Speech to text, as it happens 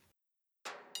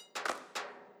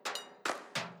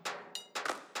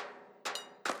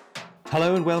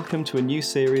Hello and welcome to a new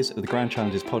series of the Grand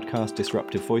Challenges podcast,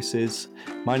 Disruptive Voices.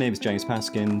 My name is James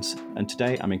Paskins, and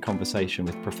today I'm in conversation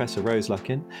with Professor Rose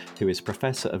Luckin, who is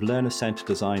Professor of Learner-Centred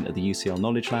Design at the UCL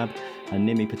Knowledge Lab, and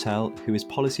Nimi Patel, who is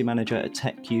Policy Manager at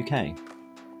Tech UK.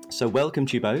 So welcome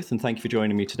to you both, and thank you for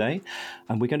joining me today.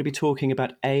 And we're going to be talking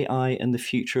about AI and the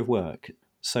future of work.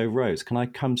 So Rose, can I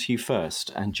come to you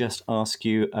first and just ask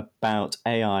you about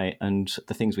AI and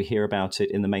the things we hear about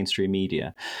it in the mainstream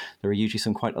media? There are usually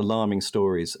some quite alarming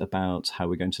stories about how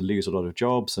we're going to lose a lot of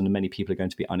jobs and many people are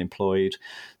going to be unemployed.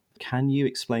 Can you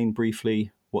explain briefly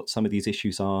what some of these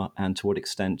issues are and to what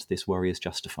extent this worry is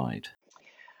justified?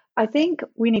 I think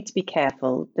we need to be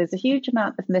careful. There's a huge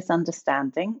amount of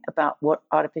misunderstanding about what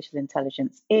artificial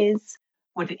intelligence is,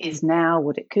 what it is now,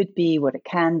 what it could be, what it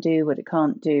can do, what it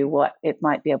can't do, what it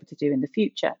might be able to do in the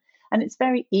future. And it's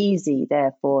very easy,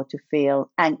 therefore, to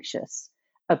feel anxious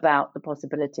about the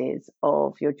possibilities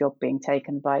of your job being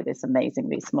taken by this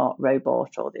amazingly smart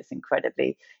robot or this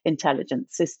incredibly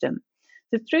intelligent system.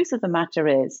 The truth of the matter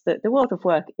is that the world of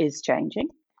work is changing.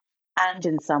 And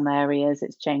in some areas,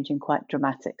 it's changing quite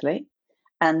dramatically.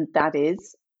 And that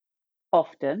is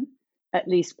often, at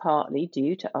least partly,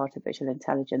 due to artificial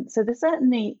intelligence. So there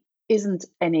certainly isn't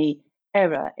any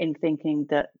error in thinking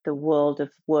that the world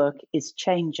of work is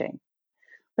changing.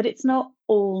 But it's not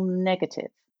all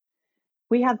negative.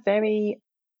 We have very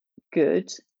good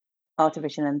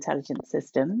artificial intelligence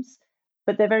systems,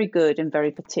 but they're very good in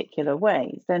very particular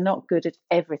ways. They're not good at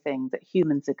everything that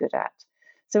humans are good at.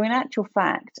 So in actual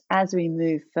fact, as we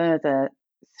move further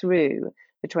through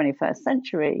the 21st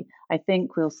century, I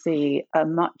think we'll see a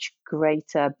much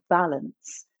greater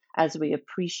balance as we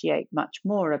appreciate much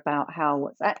more about how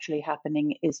what's actually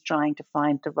happening is trying to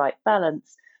find the right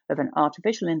balance of an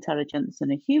artificial intelligence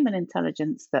and a human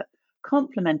intelligence that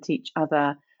complement each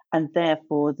other, and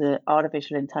therefore the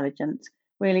artificial intelligence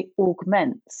really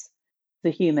augments the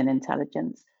human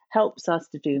intelligence, helps us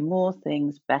to do more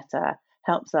things better,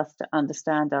 helps us to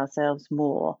understand ourselves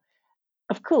more.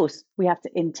 Of course, we have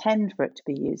to intend for it to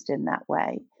be used in that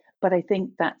way, but I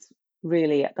think that's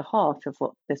really at the heart of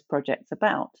what this project's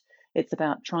about. It's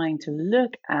about trying to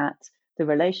look at the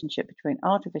relationship between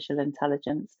artificial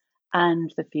intelligence and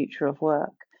the future of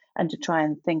work, and to try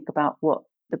and think about what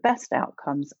the best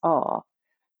outcomes are,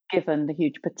 given the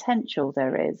huge potential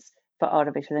there is for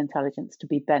artificial intelligence to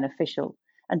be beneficial,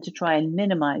 and to try and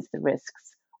minimize the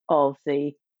risks of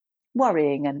the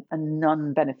worrying and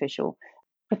non-beneficial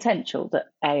potential that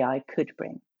AI could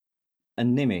bring.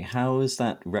 And Nimi, how is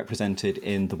that represented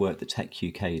in the work that Tech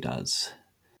UK does?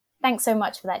 Thanks so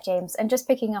much for that, James. And just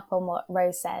picking up on what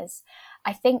Rose says,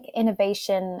 I think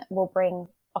innovation will bring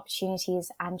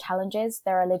opportunities and challenges.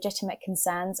 There are legitimate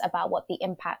concerns about what the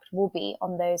impact will be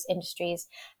on those industries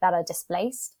that are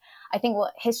displaced. I think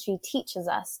what history teaches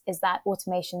us is that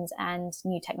automations and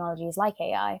new technologies like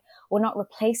AI will not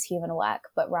replace human work,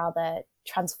 but rather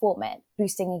transform it,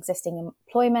 boosting existing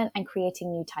employment and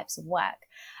creating new types of work.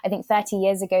 I think 30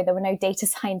 years ago, there were no data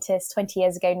scientists, 20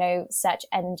 years ago, no search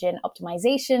engine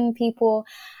optimization people,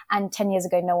 and 10 years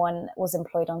ago, no one was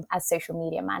employed as social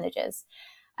media managers.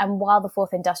 And while the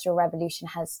fourth industrial revolution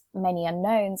has many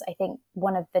unknowns, I think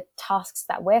one of the tasks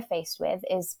that we're faced with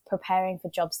is preparing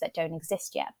for jobs that don't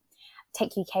exist yet. Tech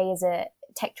UK is a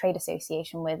tech trade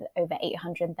association with over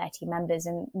 830 members,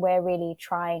 and we're really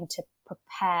trying to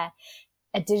prepare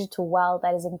a digital world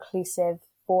that is inclusive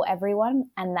for everyone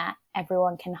and that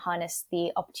everyone can harness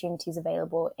the opportunities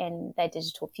available in their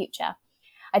digital future.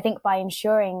 I think by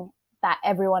ensuring that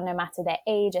everyone, no matter their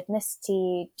age,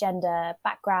 ethnicity, gender,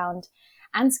 background,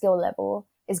 and skill level,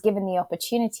 is given the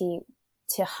opportunity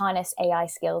to harness AI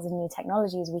skills and new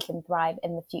technologies, we can thrive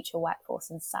in the future workforce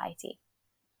and society.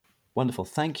 Wonderful,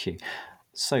 thank you.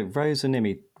 So Rose and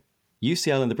Nimi,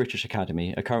 UCL and the British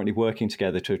Academy are currently working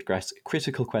together to address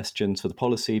critical questions for the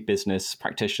policy, business,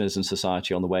 practitioners and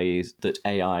society on the ways that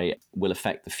AI will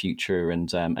affect the future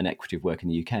and equity of work in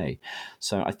the UK.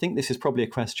 So I think this is probably a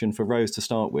question for Rose to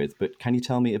start with, but can you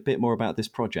tell me a bit more about this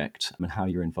project and how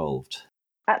you're involved?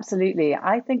 Absolutely.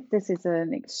 I think this is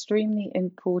an extremely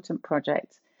important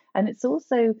project. And it's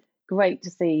also great to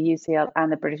see UCL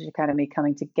and the British Academy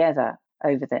coming together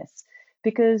over this,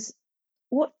 because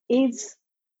what is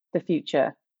the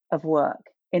future of work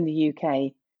in the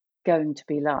UK going to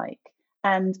be like?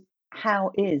 And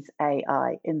how is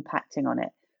AI impacting on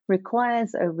it?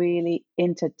 Requires a really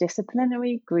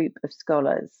interdisciplinary group of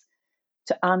scholars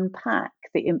to unpack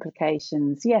the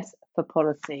implications, yes, for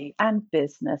policy and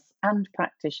business and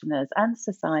practitioners and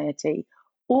society,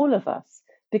 all of us,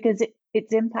 because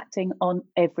it's impacting on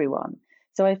everyone.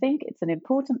 So I think it's an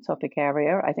important topic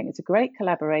area. I think it's a great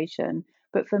collaboration.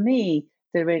 But for me,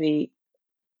 the really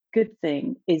good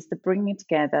thing is the bringing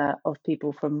together of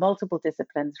people from multiple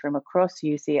disciplines from across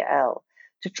UCL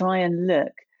to try and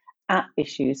look at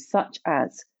issues such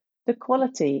as the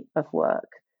quality of work,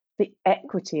 the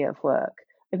equity of work.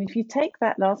 I mean, if you take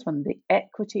that last one, the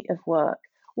equity of work,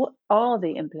 what are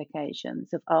the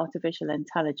implications of artificial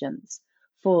intelligence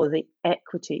for the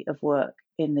equity of work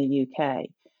in the UK?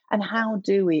 And how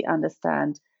do we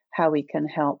understand how we can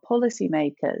help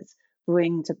policymakers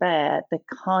bring to bear the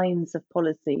kinds of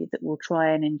policy that will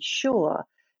try and ensure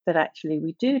that actually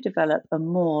we do develop a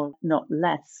more, not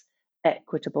less,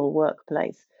 equitable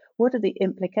workplace? What are the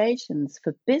implications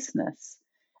for business?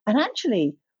 And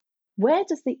actually, where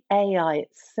does the AI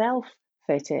itself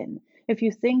fit in? If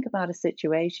you think about a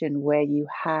situation where you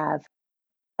have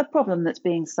a problem that's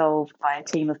being solved by a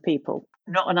team of people,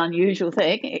 not an unusual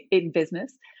thing in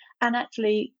business, and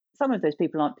actually some of those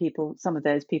people aren't people, some of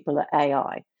those people are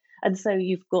AI. And so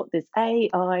you've got this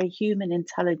AI, human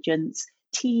intelligence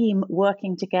team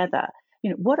working together.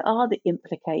 What are the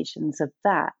implications of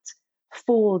that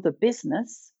for the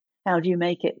business? How do you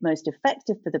make it most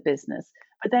effective for the business?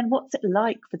 But then what's it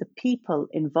like for the people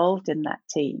involved in that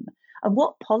team? And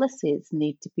what policies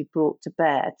need to be brought to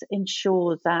bear to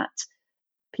ensure that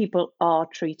people are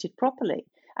treated properly?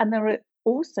 And there are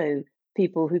also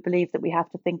people who believe that we have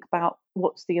to think about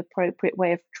what's the appropriate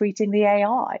way of treating the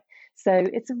AI. So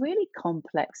it's a really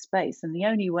complex space. And the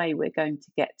only way we're going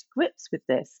to get to grips with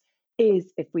this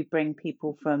is if we bring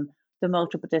people from the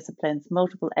multiple disciplines,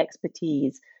 multiple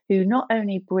expertise, who not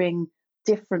only bring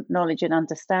different knowledge and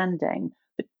understanding,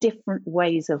 but different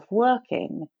ways of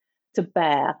working to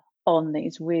bear on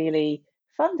these really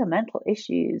fundamental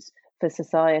issues for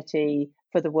society,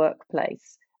 for the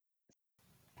workplace.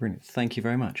 Brilliant. Thank you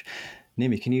very much.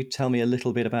 Nimi, can you tell me a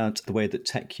little bit about the way that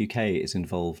Tech UK is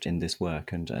involved in this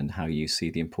work and how you see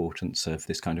the importance of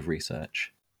this kind of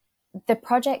research? The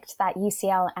project that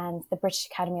UCL and the British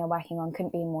Academy are working on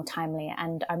couldn't be more timely,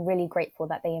 and I'm really grateful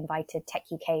that they invited Tech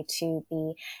UK to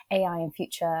the AI and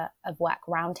Future of Work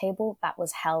Roundtable that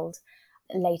was held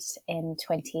late in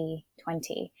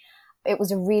 2020. It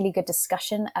was a really good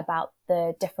discussion about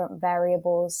the different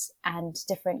variables and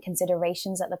different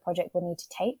considerations that the project will need to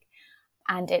take.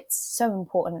 And it's so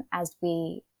important as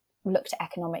we look to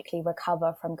economically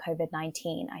recover from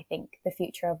COVID-19. I think the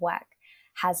future of work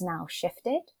has now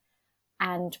shifted.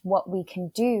 And what we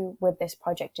can do with this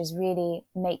project is really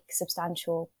make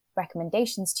substantial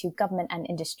recommendations to government and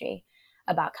industry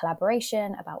about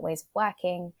collaboration, about ways of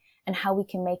working, and how we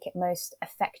can make it most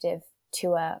effective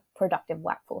to a productive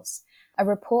workforce. A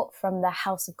report from the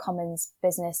House of Commons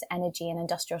Business, Energy and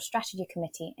Industrial Strategy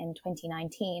Committee in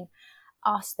 2019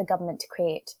 asked the government to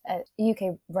create a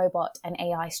UK robot and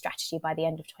AI strategy by the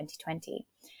end of 2020.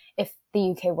 If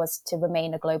the UK was to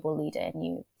remain a global leader in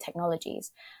new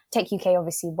technologies. Tech UK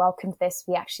obviously welcomed this.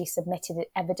 We actually submitted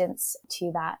evidence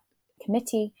to that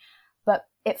committee, but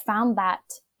it found that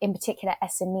in particular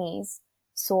SMEs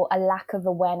saw a lack of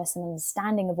awareness and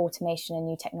understanding of automation and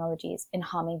new technologies in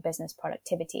harming business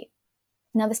productivity.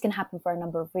 Now, this can happen for a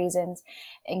number of reasons,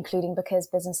 including because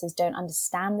businesses don't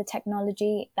understand the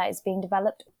technology that is being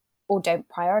developed or don't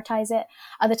prioritize it.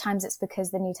 Other times it's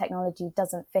because the new technology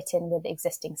doesn't fit in with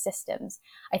existing systems.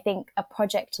 I think a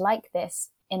project like this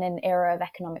in an era of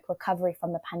economic recovery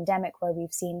from the pandemic, where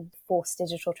we've seen forced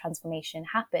digital transformation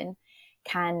happen,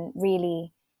 can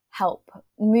really help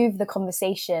move the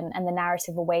conversation and the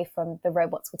narrative away from the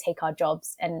robots will take our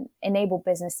jobs and enable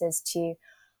businesses to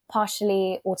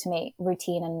partially automate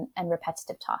routine and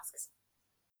repetitive tasks.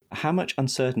 How much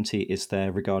uncertainty is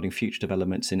there regarding future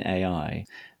developments in AI,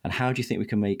 and how do you think we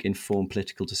can make informed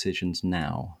political decisions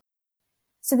now?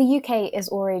 So the UK is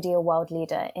already a world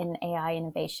leader in AI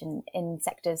innovation in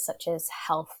sectors such as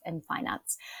health and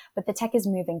finance, but the tech is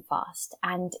moving fast.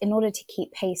 And in order to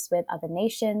keep pace with other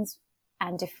nations,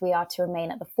 and if we are to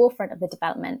remain at the forefront of the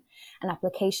development and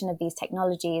application of these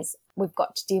technologies, we've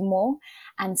got to do more,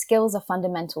 and skills are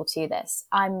fundamental to this.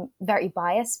 I'm very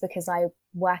biased because I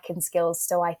work in skills,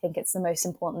 so I think it's the most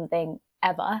important thing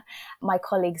ever. My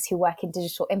colleagues who work in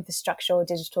digital infrastructure or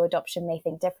digital adoption may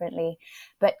think differently,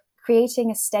 but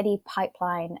creating a steady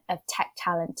pipeline of tech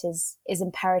talent is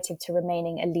imperative to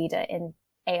remaining a leader in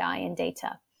AI and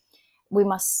data. We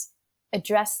must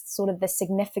address sort of the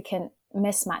significant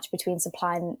mismatch between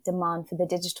supply and demand for the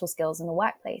digital skills in the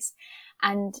workplace.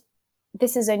 And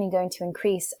this is only going to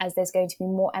increase as there's going to be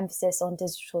more emphasis on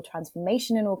digital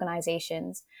transformation in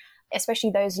organizations,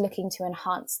 especially those looking to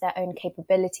enhance their own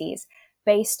capabilities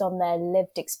based on their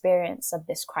lived experience of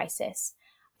this crisis.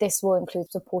 This will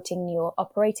include supporting new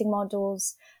operating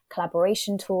models,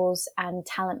 collaboration tools, and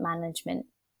talent management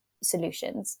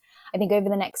solutions. I think over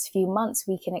the next few months,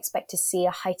 we can expect to see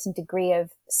a heightened degree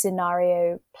of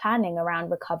scenario planning around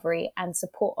recovery and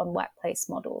support on workplace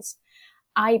models.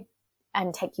 I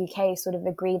and Tech UK sort of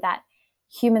agree that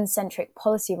human-centric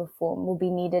policy reform will be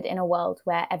needed in a world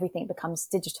where everything becomes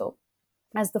digital.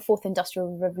 As the fourth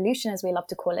industrial revolution, as we love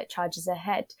to call it, charges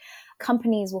ahead,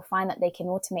 companies will find that they can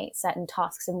automate certain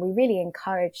tasks, and we really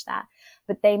encourage that.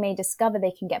 But they may discover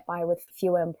they can get by with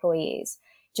fewer employees.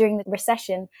 During the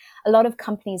recession, a lot of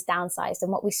companies downsized,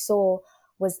 and what we saw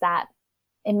was that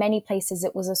in many places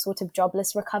it was a sort of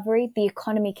jobless recovery. The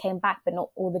economy came back, but not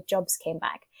all the jobs came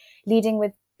back. Leading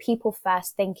with people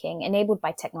first thinking, enabled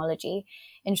by technology,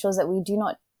 ensures that we do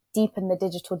not deepen the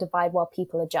digital divide while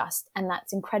people adjust. And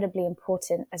that's incredibly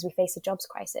important as we face a jobs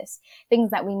crisis.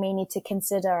 Things that we may need to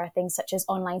consider are things such as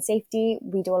online safety.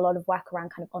 We do a lot of work around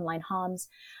kind of online harms,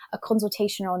 a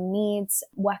consultation on needs,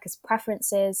 workers'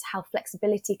 preferences, how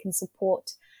flexibility can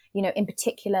support, in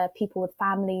particular, people with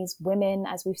families, women,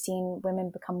 as we've seen women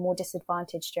become more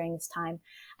disadvantaged during this time,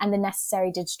 and the necessary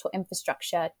digital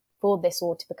infrastructure for this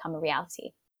all to become a reality.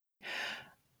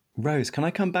 Rose, can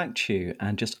I come back to you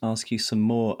and just ask you some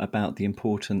more about the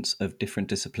importance of different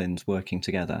disciplines working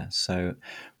together? So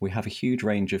we have a huge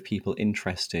range of people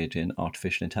interested in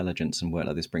artificial intelligence, and work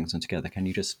like this brings them together. Can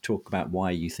you just talk about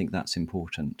why you think that's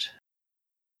important?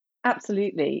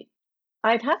 Absolutely.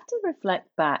 I'd have to reflect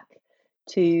back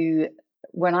to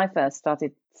when I first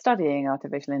started studying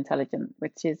artificial intelligence,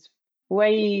 which is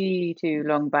way too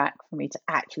long back for me to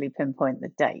actually pinpoint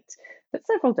the date, but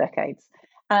several decades.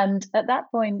 And at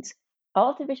that point,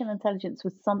 artificial intelligence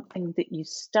was something that you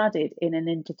studied in an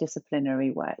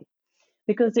interdisciplinary way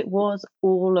because it was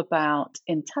all about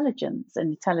intelligence,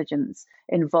 and intelligence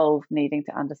involved needing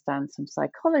to understand some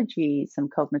psychology, some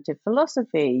cognitive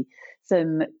philosophy,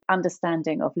 some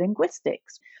understanding of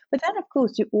linguistics. But then, of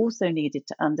course, you also needed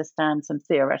to understand some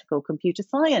theoretical computer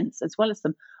science, as well as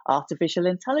some artificial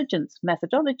intelligence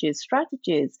methodologies,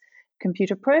 strategies,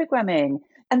 computer programming.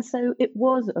 And so it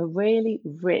was a really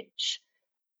rich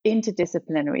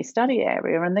interdisciplinary study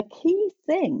area. And the key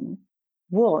thing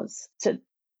was to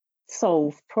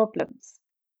solve problems.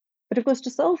 But of course, to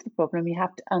solve the problem, you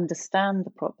have to understand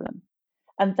the problem.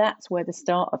 And that's where the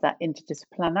start of that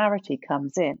interdisciplinarity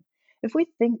comes in. If we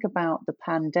think about the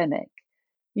pandemic,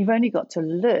 you've only got to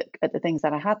look at the things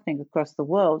that are happening across the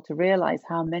world to realize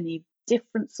how many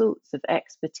different sorts of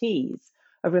expertise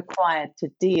are required to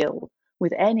deal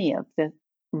with any of the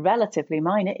relatively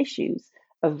minor issues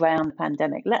around the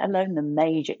pandemic, let alone the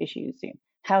major issues.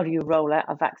 How do you roll out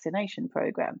a vaccination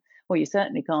program? Well, you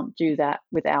certainly can't do that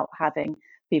without having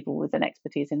people with an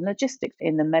expertise in logistics,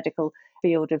 in the medical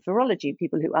field of virology,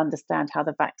 people who understand how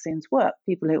the vaccines work,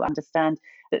 people who understand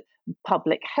the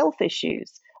public health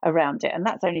issues around it. And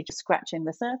that's only just scratching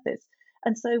the surface.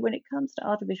 And so when it comes to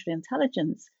artificial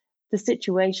intelligence, the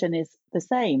situation is the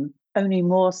same, only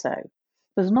more so.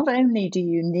 Because not only do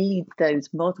you need those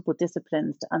multiple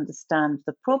disciplines to understand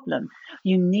the problem,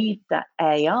 you need that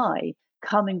AI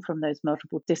coming from those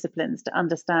multiple disciplines to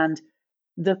understand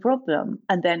the problem,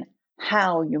 and then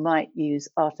how you might use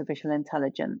artificial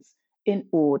intelligence in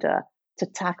order to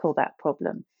tackle that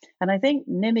problem. And I think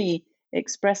Nimi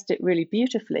expressed it really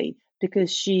beautifully,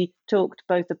 because she talked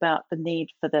both about the need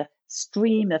for the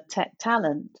stream of tech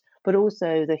talent, but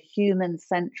also the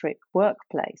human-centric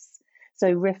workplace. So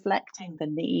reflecting the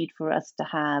need for us to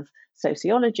have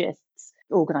sociologists,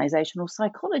 organizational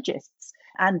psychologists,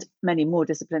 and many more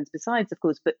disciplines besides, of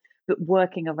course, but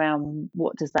working around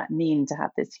what does that mean to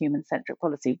have this human-centric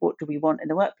policy? What do we want in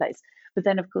the workplace? But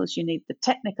then, of course, you need the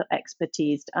technical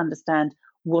expertise to understand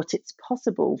what it's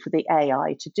possible for the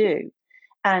AI to do.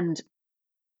 And,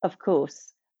 of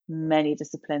course, many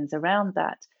disciplines around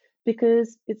that,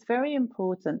 because it's very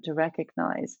important to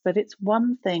recognize that it's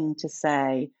one thing to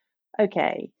say,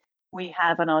 okay, we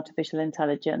have an artificial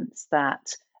intelligence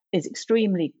that is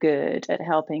extremely good at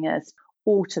helping us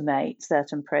automate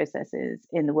certain processes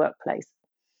in the workplace.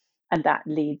 And that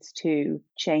leads to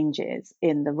changes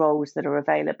in the roles that are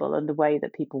available and the way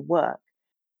that people work.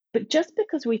 But just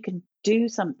because we can do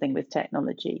something with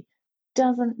technology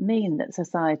doesn't mean that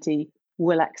society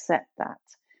will accept that.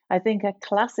 I think a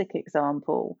classic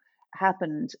example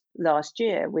happened last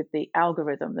year with the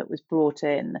algorithm that was brought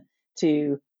in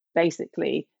to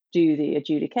basically do the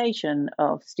adjudication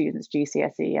of students'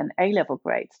 GCSE and A-level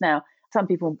grades. Now, some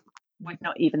people would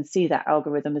not even see that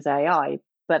algorithm as AI,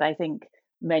 but I think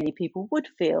many people would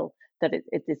feel that it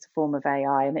is a form of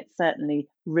AI, and it's certainly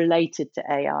related to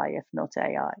AI, if not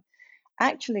AI.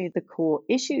 Actually, the core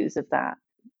issues of that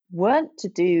weren't to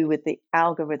do with the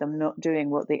algorithm not doing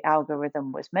what the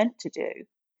algorithm was meant to do.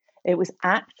 It was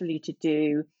actually to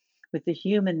do with the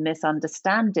human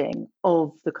misunderstanding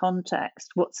of the context,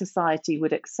 what society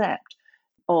would accept,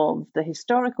 of the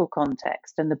historical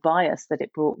context and the bias that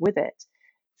it brought with it.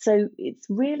 So it's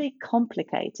really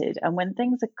complicated. And when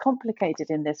things are complicated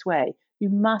in this way, you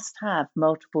must have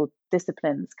multiple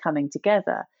disciplines coming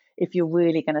together if you're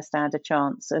really going to stand a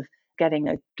chance of getting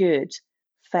a good,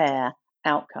 fair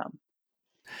outcome.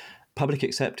 Public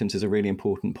acceptance is a really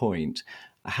important point.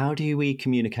 How do we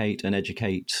communicate and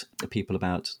educate people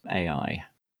about AI?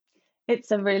 It's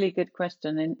a really good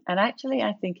question. And actually,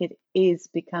 I think it is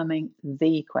becoming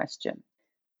the question.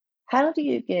 How do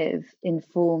you give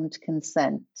informed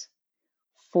consent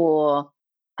for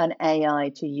an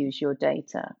AI to use your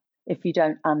data if you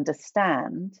don't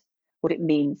understand what it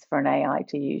means for an AI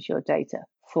to use your data,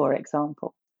 for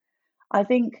example? I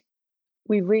think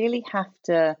we really have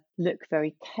to look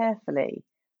very carefully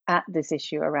at this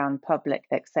issue around public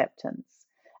acceptance.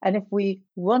 And if we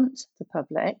want the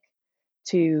public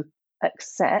to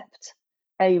accept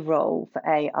a role for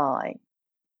AI,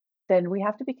 then we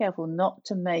have to be careful not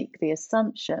to make the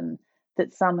assumption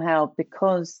that somehow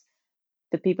because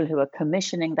the people who are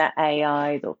commissioning that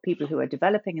AI, or people who are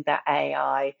developing that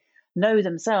AI, know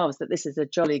themselves that this is a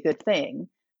jolly good thing,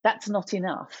 that's not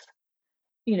enough.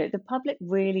 The public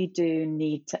really do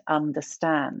need to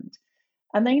understand.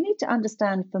 And they need to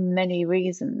understand for many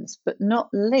reasons, but not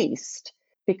least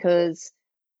because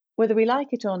whether we like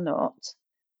it or not,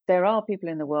 there are people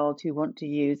in the world who want to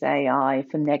use AI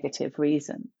for negative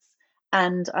reasons.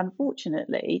 And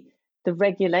unfortunately, the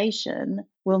regulation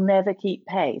will never keep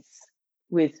pace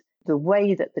with the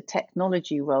way that the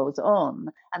technology rolls on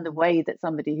and the way that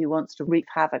somebody who wants to wreak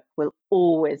havoc will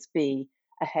always be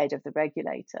ahead of the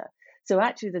regulator. So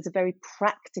actually, there's a very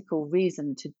practical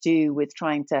reason to do with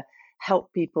trying to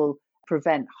help people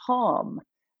prevent harm.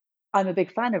 I'm a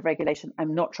big fan of regulation.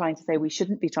 I'm not trying to say we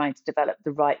shouldn't be trying to develop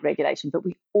the right regulation, but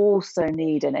we also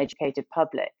need an educated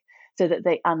public so that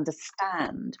they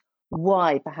understand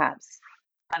why perhaps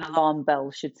an alarm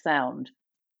bell should sound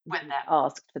when they're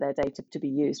asked for their data to be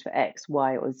used for X,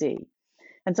 Y, or Z.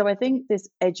 And so I think this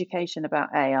education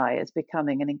about AI is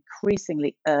becoming an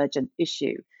increasingly urgent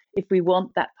issue if we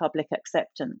want that public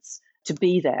acceptance to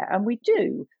be there. And we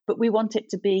do, but we want it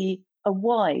to be a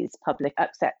wise public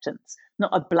acceptance,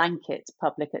 not a blanket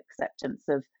public acceptance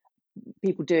of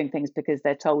people doing things because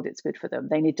they're told it's good for them.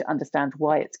 They need to understand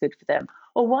why it's good for them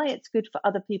or why it's good for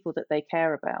other people that they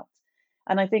care about.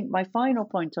 And I think my final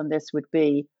point on this would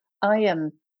be, I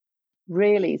am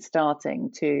really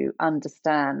starting to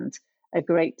understand a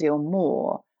great deal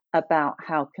more about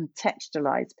how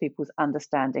contextualized people's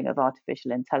understanding of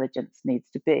artificial intelligence needs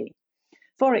to be.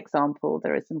 For example,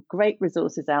 there are some great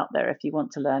resources out there if you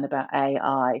want to learn about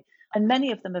AI, and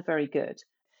many of them are very good.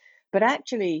 But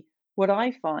actually, what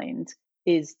I find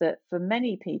is that for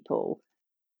many people,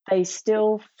 they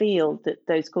still feel that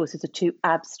those courses are too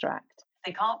abstract.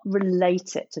 They can't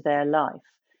relate it to their life.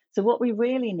 So what we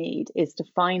really need is to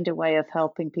find a way of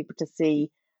helping people to see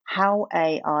how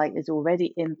AI is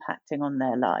already impacting on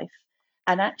their life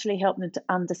and actually help them to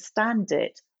understand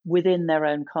it within their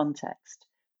own context,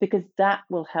 because that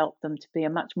will help them to be a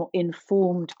much more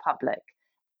informed public.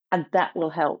 And that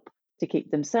will help to keep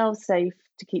themselves safe,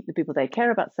 to keep the people they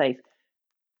care about safe,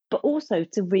 but also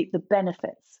to reap the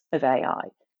benefits of AI.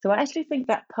 So I actually think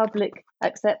that public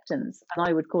acceptance, and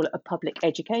I would call it a public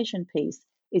education piece,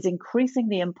 is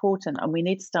increasingly important, and we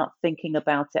need to start thinking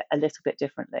about it a little bit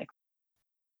differently.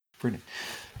 Brilliant.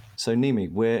 So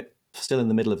Nimi, we're still in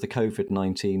the middle of the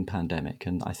COVID-19 pandemic,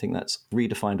 and I think that's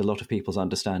redefined a lot of people's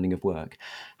understanding of work.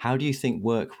 How do you think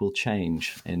work will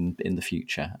change in the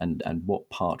future, and what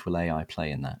part will AI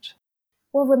play in that?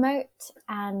 Well, remote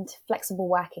and flexible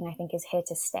working, I think, is here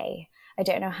to stay. I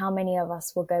don't know how many of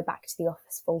us will go back to the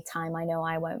office full time. I know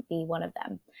I won't be one of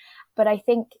them. But I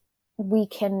think we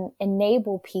can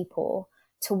enable people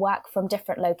to work from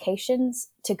different locations,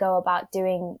 to go about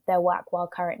doing their work while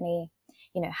currently,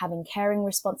 having caring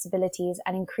responsibilities,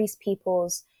 and increase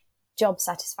people's job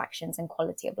satisfactions and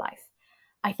quality of life.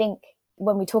 I think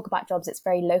when we talk about jobs, it's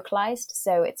very localized,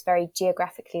 so it's very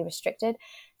geographically restricted.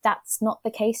 That's not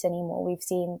the case anymore. We've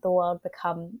seen the world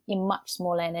become much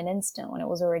smaller in an instant when it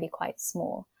was already quite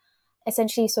small.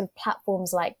 Essentially, sort of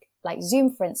platforms like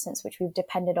Zoom, for instance, which we've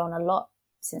depended on a lot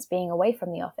since being away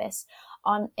from the office,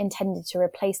 aren't intended to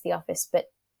replace the office,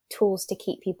 but tools to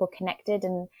keep people connected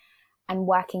and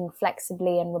working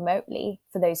flexibly and remotely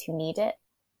for those who need it.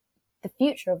 The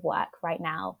future of work right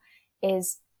now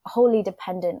is wholly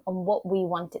dependent on what we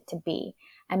want it to be,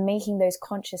 and making those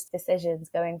conscious decisions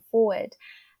going forward,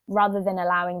 rather than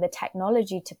allowing the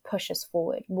technology to push us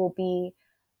forward, will be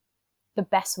the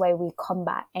best way we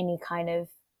combat any kind of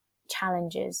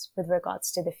challenges with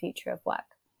regards to the future of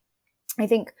work. I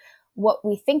think what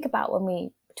we think about when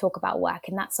we talk about work,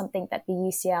 and that's something that the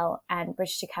UCL and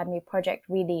British Academy project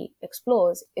really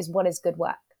explores, is what is good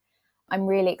work. I'm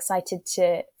really excited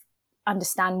to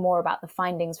understand more about the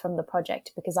findings from the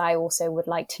project, because I also would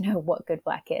like to know what good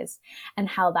work is and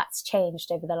how that's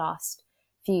changed over the last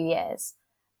few years.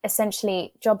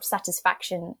 Essentially, job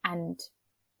satisfaction and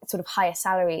sort of higher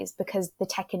salaries, because the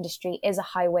tech industry is a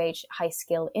high wage, high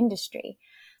skill industry,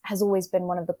 has always been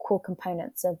one of the core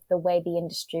components of the way the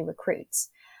industry recruits.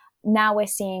 Now we're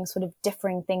seeing sort of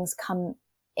differing things come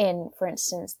in. For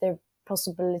instance, the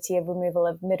possibility of removal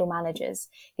of middle managers,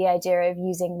 the idea of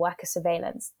using worker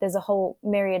surveillance. There's a whole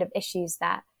myriad of issues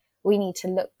that we need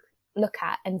to look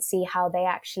at and see how they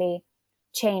actually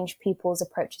change people's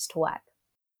approaches to work.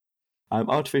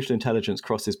 Artificial intelligence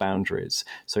crosses boundaries,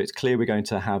 so it's clear we're going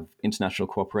to have international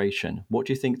cooperation. What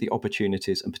do you think the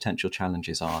opportunities and potential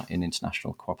challenges are in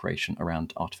international cooperation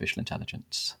around artificial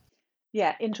intelligence?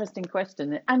 Yeah, interesting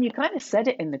question. And you kind of said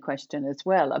it in the question as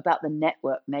well about the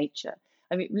network nature.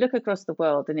 I mean, look across the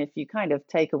world, and if you kind of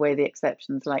take away the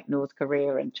exceptions like North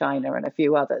Korea and China and a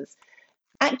few others,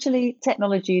 actually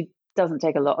technology doesn't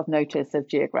take a lot of notice of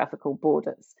geographical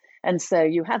borders. And so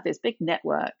you have this big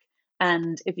network.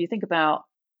 And if you think about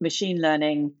machine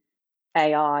learning,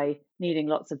 AI needing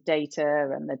lots of data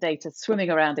and the data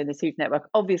swimming around in this huge network,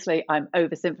 obviously I'm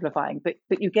oversimplifying, but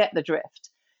you get the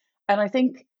drift. And I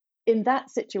think in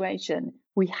that situation,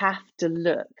 we have to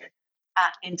look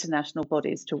at international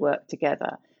bodies to work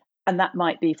together. And that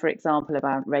might be, for example,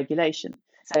 about regulation.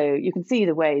 So you can see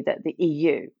the way that the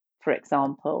EU, for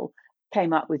example,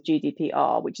 came up with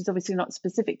GDPR, which is obviously not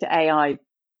specific to AI,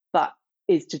 but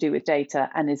is to do with data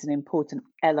and is an important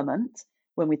element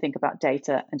when we think about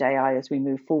data and AI as we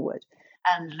move forward.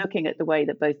 And looking at the way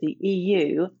that both the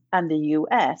EU and the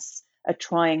US are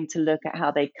trying to look at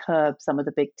how they curb some of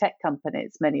the big tech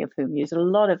companies, many of whom use a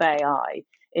lot of AI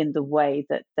in the way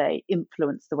that they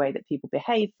influence the way that people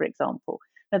behave, for example.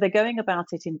 Now, they're going about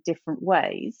it in different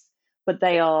ways, but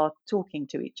they are talking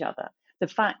to each other. The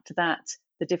fact that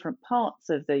the different parts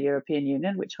of the European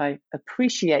Union, which I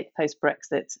appreciate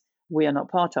post-Brexit, we are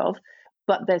not part of,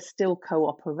 but there's still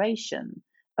cooperation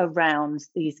around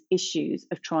these issues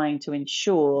of trying to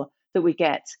ensure that we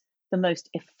get the most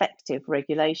effective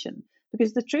regulation.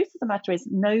 Because the truth of the matter is,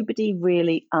 nobody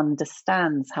really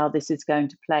understands how this is going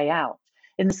to play out.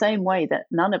 In the same way that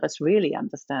none of us really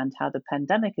understand how the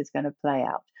pandemic is going to play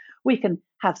out. We can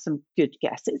have some good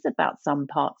guesses about some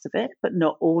parts of it, but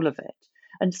not all of it.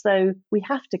 And so we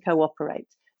have to cooperate.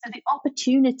 So the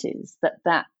opportunities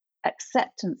that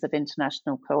acceptance of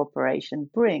international cooperation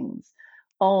brings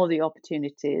are the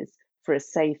opportunities for a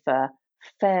safer,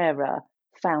 fairer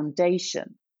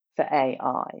foundation for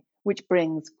AI, which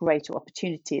brings greater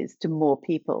opportunities to more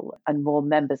people and more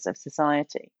members of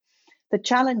society. The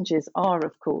challenges are,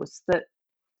 of course, that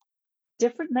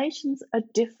different nations are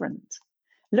different.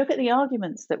 Look at the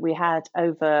arguments that we had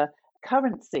over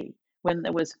currency when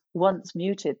there was once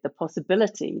muted the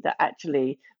possibility that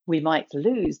actually we might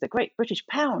lose the great British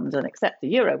pound and accept the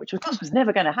euro, which of course was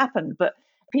never going to happen. But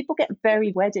people get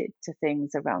very wedded to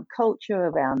things around culture,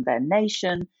 around their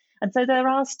nation. And so there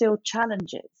are still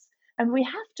challenges. And we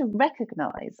have to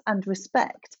recognize and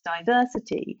respect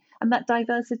diversity. And that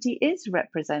diversity is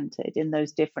represented in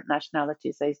those different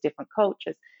nationalities, those different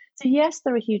cultures. So yes,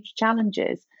 there are huge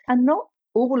challenges. And not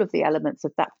all of the elements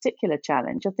of that particular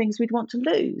challenge are things we'd want to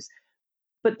lose.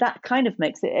 But that kind of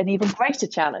makes it an even greater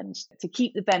challenge to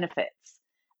keep the benefits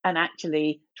and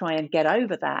actually try and get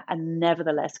over that and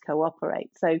nevertheless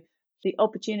cooperate. So the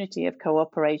opportunity of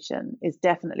cooperation is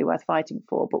definitely worth fighting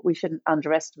for, but we shouldn't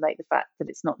underestimate the fact that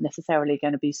it's not necessarily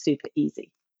going to be super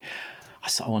easy.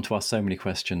 I want to ask so many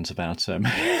questions about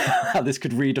how this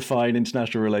could redefine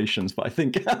international relations, but I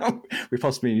think we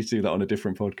possibly need to do that on a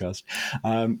different podcast.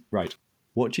 Right.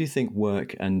 What do you think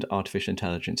work and artificial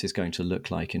intelligence is going to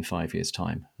look like in 5 years'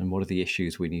 time? And what are the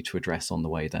issues we need to address on the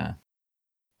way there?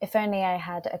 If only I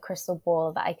had a crystal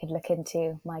ball that I could look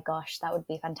into, my gosh, that would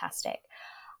be fantastic.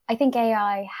 I think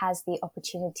AI has the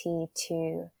opportunity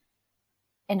to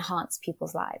enhance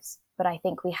people's lives, but I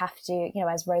think we have to,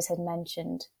 as Rose had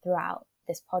mentioned throughout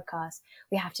this podcast,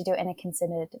 we have to do it in a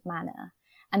considered manner.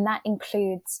 And that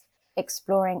includes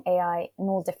exploring AI in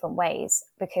all different ways,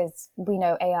 because we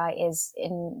know AI is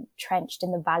entrenched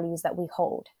in the values that we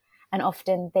hold. And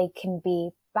often they can be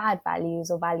bad values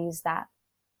or values that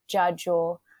judge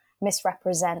or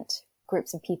misrepresent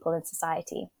groups of people in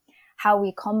society. How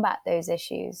we combat those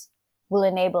issues will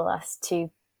enable us to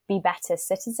be better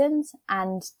citizens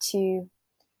and to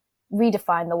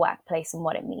redefine the workplace and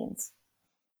what it means.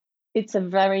 It's a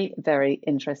very, very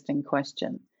interesting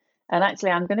question. And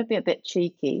actually, I'm going to be a bit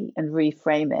cheeky and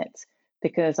reframe it,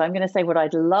 because I'm going to say what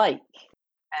I'd like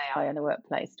AI in the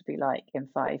workplace to be like in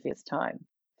 5 years' time.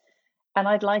 And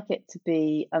I'd like it to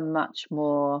be a much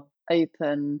more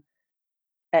open,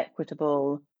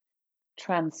 equitable,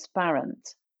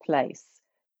 transparent place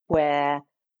where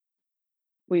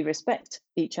we respect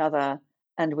each other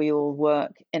and we all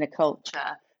work in a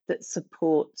culture that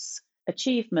supports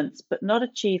achievements, but not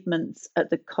achievements at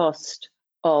the cost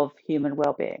of human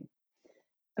well-being.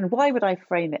 And why would I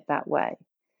frame it that way?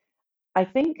 I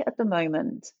think at the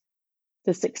moment,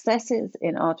 the successes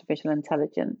in artificial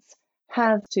intelligence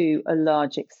have, to a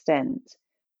large extent,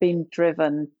 been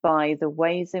driven by the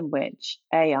ways in which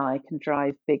AI can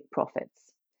drive big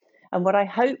profits. And what I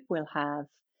hope we'll have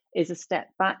is a step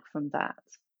back from that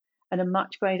and a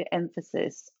much greater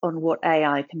emphasis on what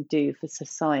AI can do for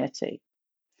society.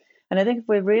 And I think if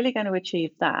we're really going to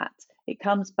achieve that, it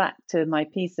comes back to my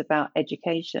piece about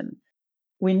education.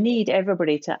 We need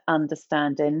everybody to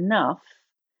understand enough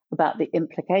about the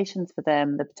implications for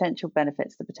them, the potential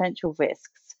benefits, the potential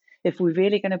risks, if we're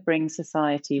really going to bring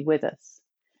society with us.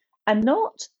 And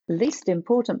not least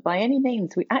important by any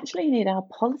means, we actually need our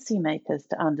policymakers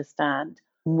to understand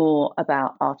more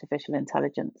about artificial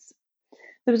intelligence.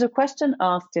 There was a question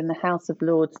asked in the House of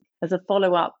Lords as a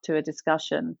follow-up to a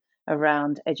discussion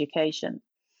around education.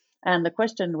 And the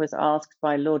question was asked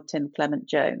by Lord Tim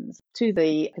Clement-Jones to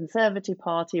the Conservative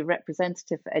Party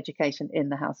representative for education in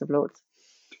the House of Lords.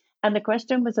 And the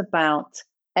question was about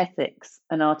ethics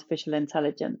and artificial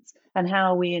intelligence and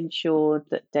how we ensure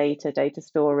that data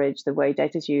storage, the way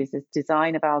data is used, the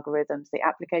design of algorithms, the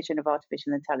application of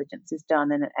artificial intelligence is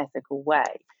done in an ethical way,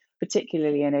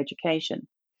 particularly in education.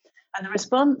 And the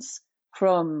response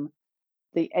from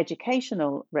the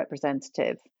educational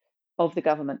representative of the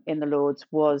government in the Lords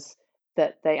was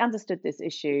that they understood this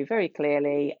issue very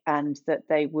clearly and that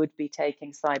they would be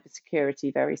taking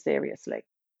cybersecurity very seriously.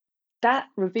 That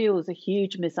reveals a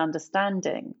huge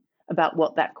misunderstanding about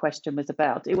what that question was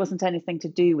about. It wasn't anything to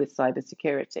do with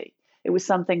cybersecurity. It was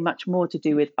something much more to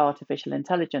do with artificial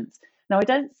intelligence. Now, I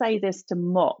don't say this to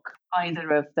mock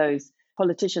either of those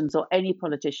politicians or any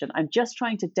politician. I'm just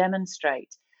trying to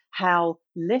demonstrate how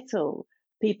little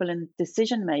people in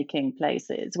decision-making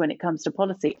places when it comes to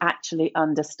policy actually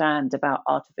understand about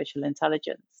artificial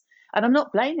intelligence. And I'm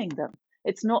not blaming them.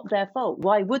 It's not their fault.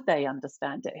 Why would they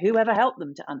understand it? Whoever helped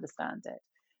them to understand it?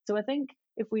 So I think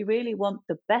if we really want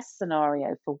the best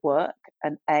scenario for work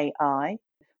and AI,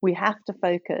 we have to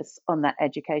focus on that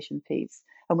education piece.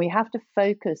 And we have to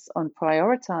focus on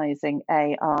prioritizing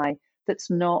AI that's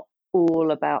not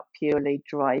all about purely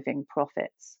driving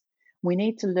profits. We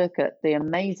need to look at the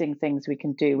amazing things we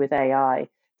can do with AI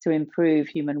to improve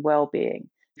human well-being,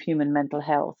 human mental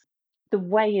health, the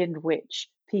way in which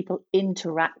people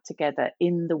interact together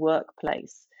in the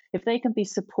workplace. If they can be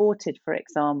supported, for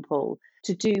example,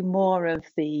 to do more of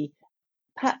the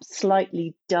perhaps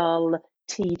slightly dull,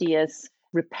 tedious,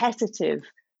 repetitive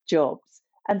jobs,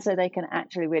 and so they can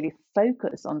actually really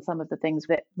focus on some of the things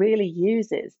that really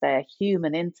uses their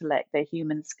human intellect, their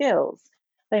human skills,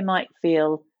 they might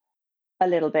feel a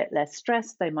little bit less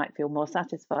stressed, they might feel more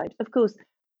satisfied. Of course,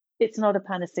 it's not a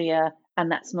panacea,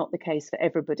 and that's not the case for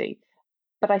everybody.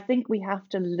 But I think we have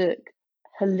to look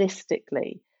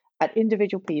holistically at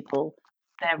individual people,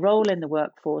 their role in the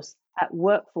workforce, at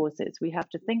workforces. We have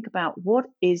to think about what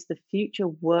is the future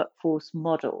workforce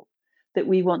model that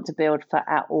we want to build for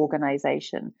our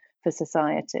organization, for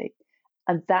society.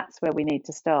 And that's where we need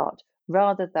to start,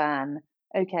 rather than,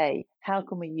 okay, how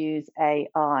can we use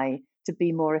AI to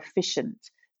be more efficient,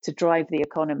 to drive the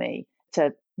economy,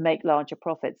 to make larger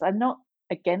profits? I'm not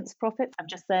against profits. I'm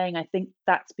just saying I think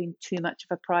that's been too much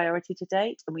of a priority to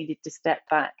date, and we need to step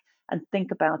back and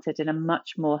think about it in a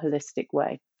much more holistic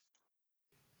way.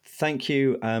 Thank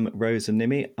you, Rose and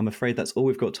Nimi. I'm afraid that's all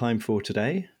we've got time for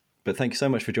today, but thank you so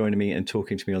much for joining me and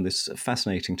talking to me on this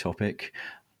fascinating topic.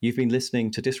 You've been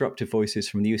listening to Disruptive Voices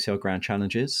from the UCL Grand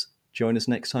Challenges. Join us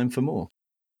next time for more.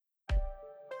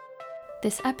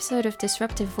 This episode of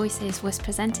Disruptive Voices was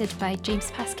presented by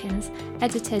James Paskins,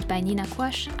 edited by Nina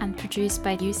Quash, and produced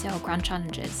by UCL Grand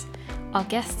Challenges. Our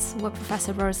guests were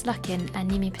Professor Rose Luckin and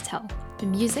Nimi Patel. The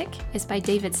music is by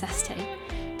David Seste.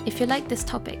 If you like this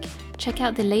topic, check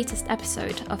out the latest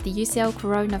episode of the UCL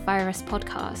Coronavirus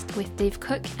podcast with Dave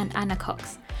Cook and Anna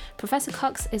Cox. Professor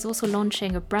Cox is also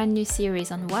launching a brand new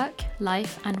series on work,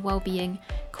 life, and well-being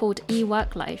called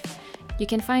eWork Life. You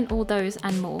can find all those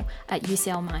and more at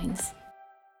UCL Minds.